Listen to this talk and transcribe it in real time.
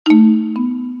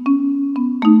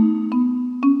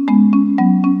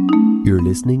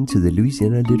listening to the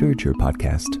Louisiana Literature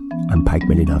Podcast. I'm Pike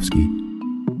Malinowski.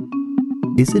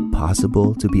 Is it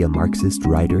possible to be a Marxist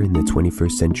writer in the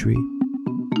 21st century?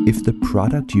 If the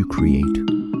product you create,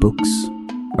 books,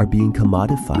 are being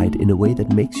commodified in a way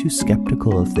that makes you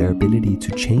skeptical of their ability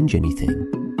to change anything?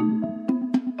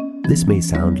 This may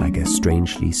sound like a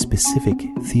strangely specific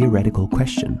theoretical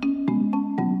question,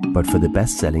 but for the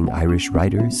best-selling Irish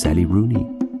writer Sally Rooney,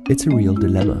 it's a real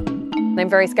dilemma. I'm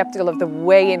very skeptical of the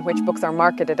way in which books are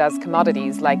marketed as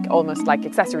commodities, like almost like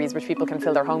accessories which people can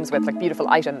fill their homes with, like beautiful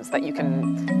items that you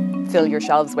can fill your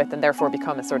shelves with and therefore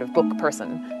become a sort of book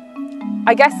person.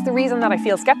 I guess the reason that I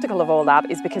feel skeptical of all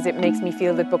that is because it makes me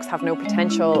feel that books have no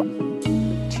potential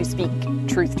to speak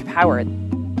truth to power.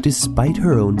 Despite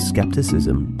her own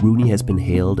skepticism, Rooney has been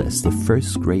hailed as the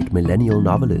first great millennial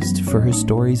novelist for her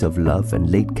stories of love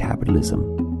and late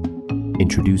capitalism,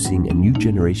 introducing a new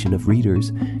generation of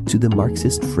readers to the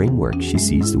Marxist framework she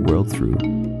sees the world through.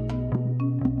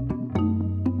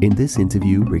 In this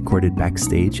interview, recorded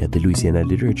backstage at the Louisiana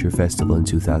Literature Festival in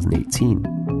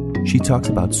 2018, she talks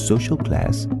about social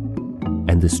class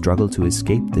and the struggle to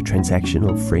escape the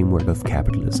transactional framework of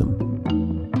capitalism.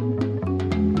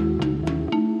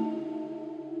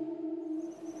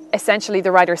 Essentially,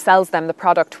 the writer sells them the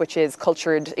product, which is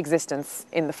cultured existence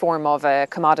in the form of a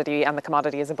commodity, and the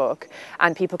commodity is a book.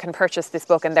 And people can purchase this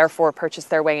book and therefore purchase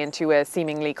their way into a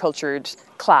seemingly cultured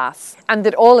class. And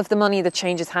that all of the money that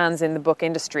changes hands in the book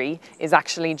industry is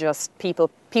actually just people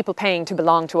paying to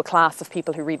belong to a class of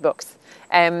people who read books.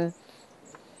 And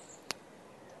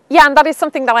that is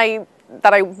something that I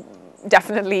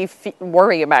definitely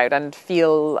worry about and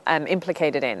feel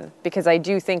implicated in, because I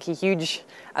do think a huge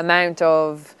amount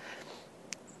of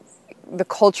the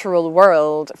cultural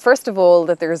world, first of all,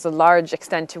 that there's a large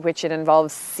extent to which it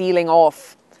involves sealing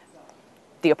off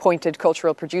the appointed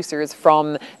cultural producers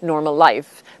from normal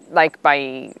life, like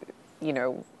by,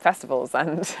 festivals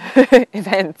and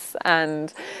events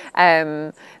and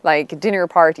like dinner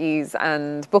parties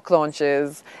and book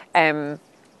launches,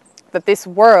 that this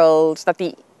world, that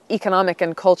the economic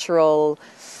and cultural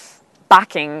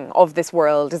backing of this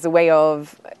world is a way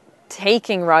of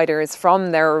taking writers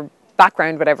from their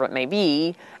background, whatever it may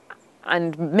be,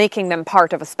 and making them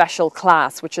part of a special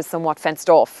class which is somewhat fenced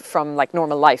off from like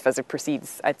normal life as it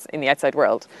proceeds in the outside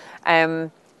world. And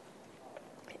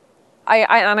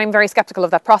I'm very skeptical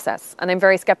of that process, and I'm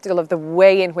very skeptical of the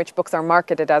way in which books are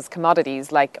marketed as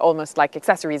commodities, like almost like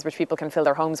accessories which people can fill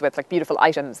their homes with, like beautiful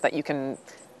items that you can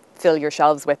fill your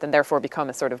shelves with and therefore become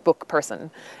a sort of book person.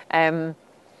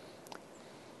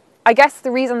 I guess the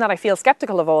reason that I feel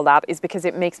skeptical of all that is because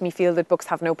it makes me feel that books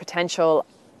have no potential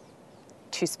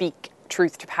to speak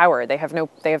truth to power. They have no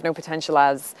potential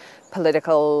as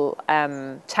political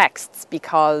texts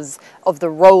because of the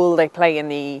role they play in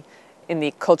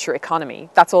the culture economy.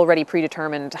 That's already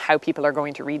predetermined how people are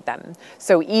going to read them.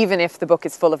 So even if the book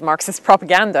is full of Marxist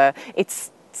propaganda,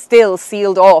 it's still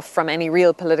sealed off from any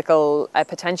real political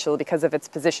potential because of its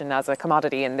position as a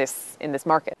commodity in this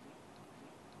market.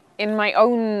 In my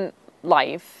own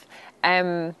life,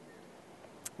 the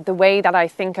way that I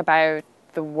think about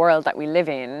the world that we live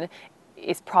in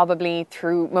is probably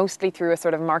mostly through a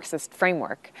sort of Marxist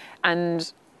framework.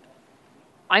 And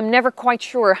I'm never quite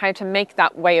sure how to make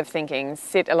that way of thinking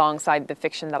sit alongside the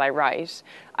fiction that I write.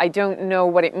 I don't know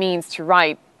what it means to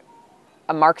write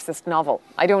a Marxist novel.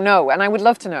 I don't know, and I would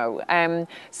love to know.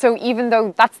 So even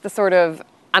though that's the sort of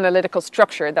analytical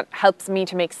structure that helps me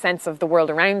to make sense of the world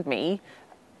around me,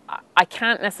 I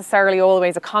can't necessarily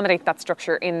always accommodate that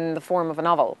structure in the form of a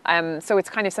novel. So it's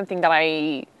kind of something that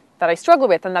I struggle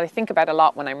with and that I think about a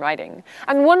lot when I'm writing.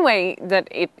 And one way that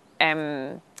it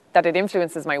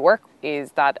influences my work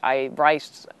is that I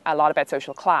write a lot about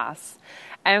social class.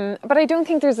 But I don't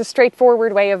think there's a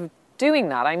straightforward way of doing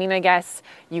that. I mean, I guess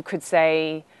you could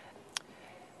say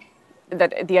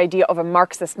that the idea of a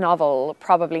Marxist novel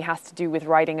probably has to do with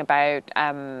writing about,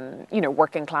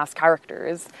 working class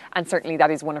characters, and certainly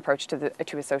that is one approach to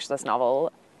a socialist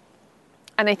novel.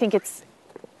 And I think it's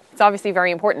obviously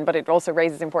very important, but it also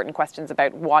raises important questions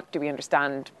about what do we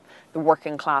understand the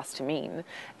working class to mean.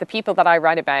 The people that I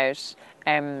write about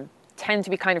tend to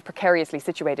be kind of precariously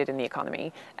situated in the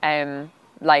economy.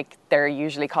 Like they're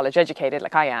usually college educated,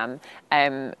 like I am,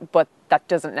 but that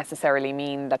doesn't necessarily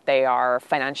mean that they are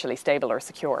financially stable or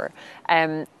secure.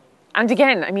 And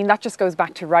again, I mean, that just goes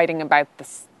back to writing about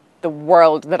the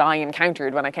world that I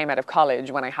encountered when I came out of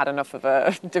college, when I had enough of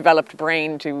a developed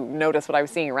brain to notice what I was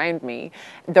seeing around me.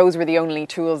 Those were the only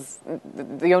tools,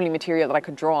 the only material that I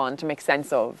could draw on to make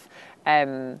sense of,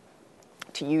 to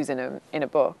use in a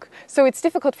book. So it's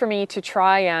difficult for me to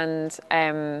try and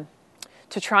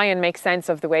to try and make sense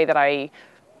of the way that I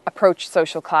approach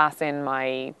social class in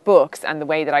my books and the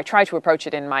way that I try to approach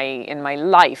it in my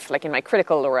life, like in my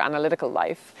critical or analytical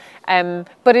life.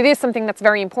 But it is something that's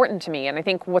very important to me, and I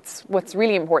think what's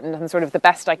really important and sort of the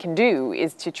best I can do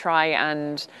is to try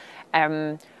and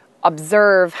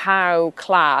observe how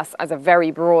class as a very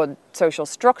broad social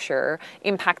structure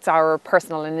impacts our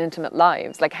personal and intimate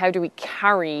lives. Like, how do we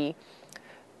carry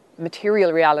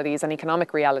material realities and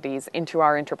economic realities into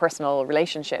our interpersonal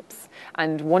relationships?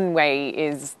 And one way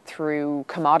is through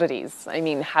commodities. I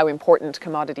mean, how important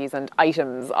commodities and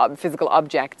items, physical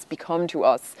objects, become to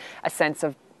us a sense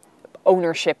of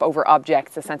ownership over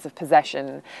objects, a sense of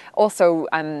possession. Also,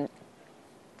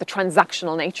 the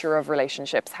transactional nature of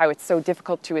relationships, how it's so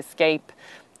difficult to escape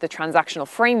the transactional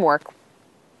framework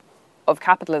of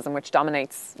capitalism, which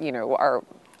dominates,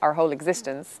 our whole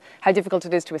existence, how difficult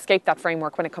it is to escape that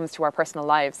framework when it comes to our personal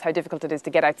lives, how difficult it is to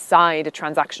get outside a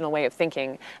transactional way of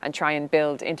thinking and try and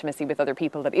build intimacy with other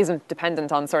people that isn't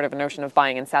dependent on sort of a notion of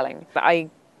buying and selling. I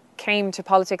came to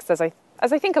politics, as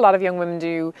I think a lot of young women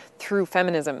do, through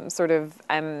feminism, sort of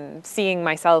seeing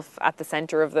myself at the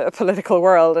centre of the political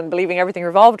world and believing everything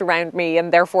revolved around me,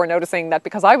 and therefore noticing that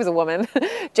because I was a woman,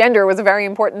 gender was a very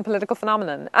important political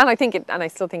phenomenon. And I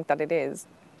still think that it is.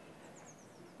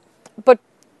 But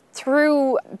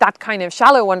through that kind of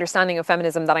shallow understanding of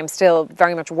feminism that I'm still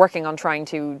very much working on trying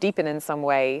to deepen in some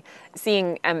way,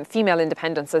 seeing female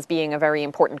independence as being a very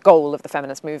important goal of the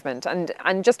feminist movement, and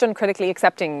just uncritically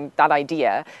accepting that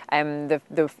idea,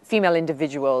 the female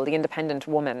individual, the independent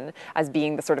woman, as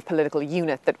being the sort of political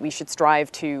unit that we should strive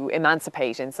to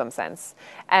emancipate in some sense.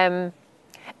 And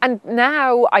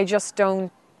now I just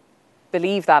don't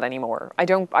believe that anymore. I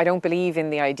don't believe in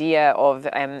the idea of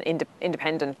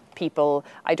independent people.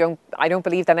 I don't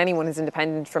believe that anyone is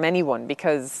independent from anyone,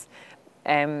 because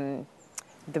the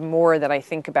more that I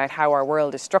think about how our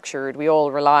world is structured, we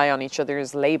all rely on each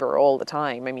other's labor all the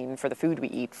time. I mean, for the food we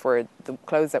eat, for the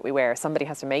clothes that we wear, somebody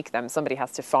has to make them, somebody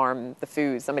has to farm the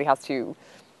food, somebody has to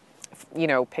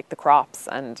pick the crops,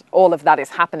 and all of that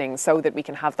is happening so that we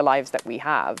can have the lives that we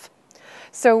have.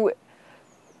 So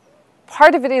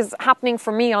part of it is happening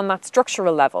for me on that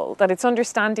structural level, that it's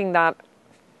understanding that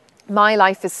my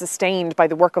life is sustained by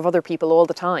the work of other people all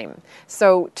the time.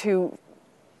 So to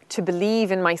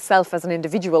believe in myself as an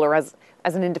individual or as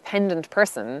an independent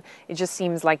person, it just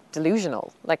seems like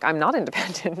delusional. Like, I'm not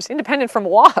independent. Independent from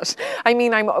what? I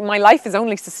mean, my life is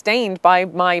only sustained by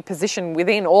my position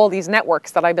within all these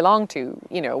networks that I belong to,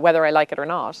 whether I like it or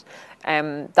not.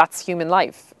 That's human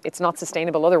life. It's not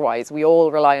sustainable otherwise. We all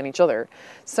rely on each other.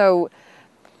 So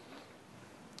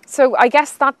I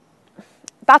guess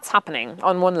that's happening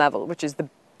on one level, which is the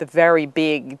very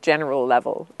big general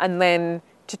level. And then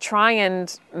to try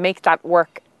and make that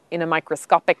work in a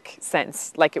microscopic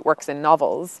sense, like it works in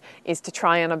novels, is to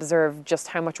try and observe just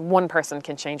how much one person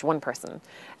can change one person.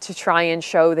 To try and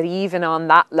show that even on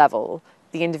that level,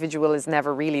 the individual is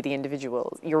never really the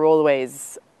individual. You're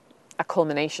always a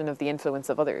culmination of the influence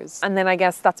of others. And then I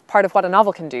guess that's part of what a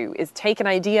novel can do, is take an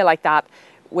idea like that,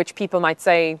 which people might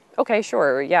say, okay,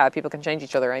 sure, yeah, people can change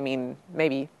each other. I mean,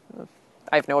 maybe,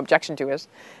 I have no objection to it.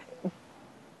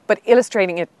 But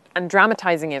illustrating it and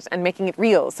dramatizing it and making it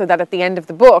real, so that at the end of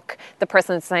the book, the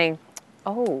person is saying,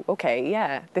 oh, okay,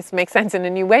 yeah, this makes sense in a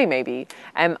new way, maybe.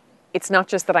 It's not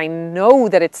just that I know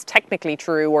that it's technically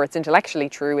true or it's intellectually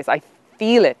true, it's I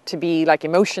feel it to be like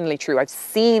emotionally true. I've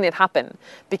seen it happen.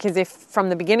 Because if from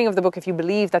the beginning of the book, if you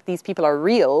believe that these people are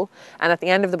real, and at the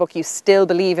end of the book you still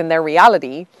believe in their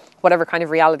reality, whatever kind of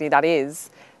reality that is,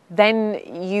 then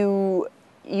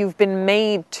you've been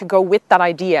made to go with that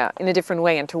idea in a different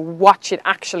way and to watch it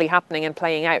actually happening and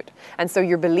playing out. And so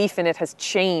your belief in it has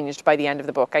changed by the end of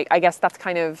the book. I guess that's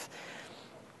kind of,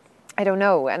 I don't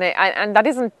know. And that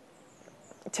isn't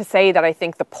to say that I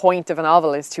think the point of a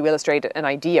novel is to illustrate an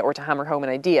idea or to hammer home an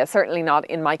idea. Certainly not,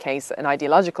 in my case, an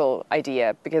ideological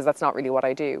idea, because that's not really what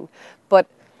I do. But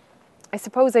I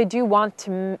suppose I do want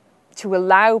to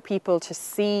allow people to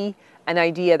see an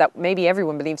idea that maybe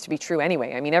everyone believes to be true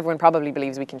anyway. I mean, everyone probably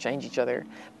believes we can change each other.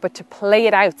 But to play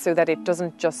it out so that it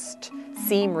doesn't just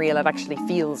seem real, it actually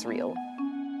feels real.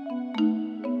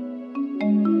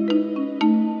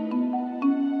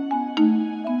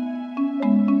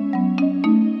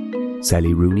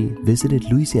 Sally Rooney visited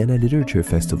Louisiana Literature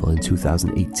Festival in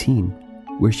 2018,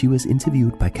 where she was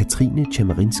interviewed by Katrine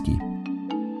Chemerinsky.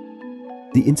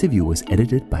 The interview was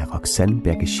edited by Roxanne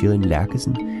Bergeshirin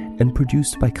Lerkesen and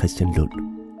produced by Christian Lund.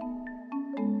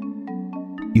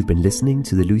 You've been listening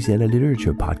to the Louisiana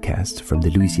Literature Podcast from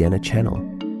the Louisiana Channel.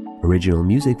 Original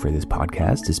music for this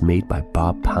podcast is made by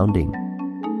Bob Pounding.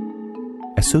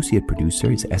 Associate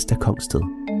producer is Esther Kongsted.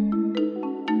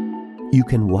 You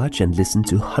can watch and listen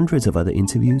to hundreds of other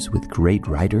interviews with great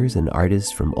writers and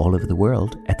artists from all over the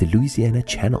world at the Louisiana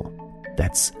Channel.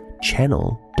 That's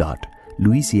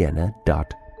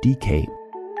channel.louisiana.dk.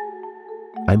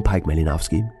 I'm Pike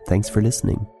Malinowski. Thanks for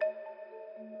listening.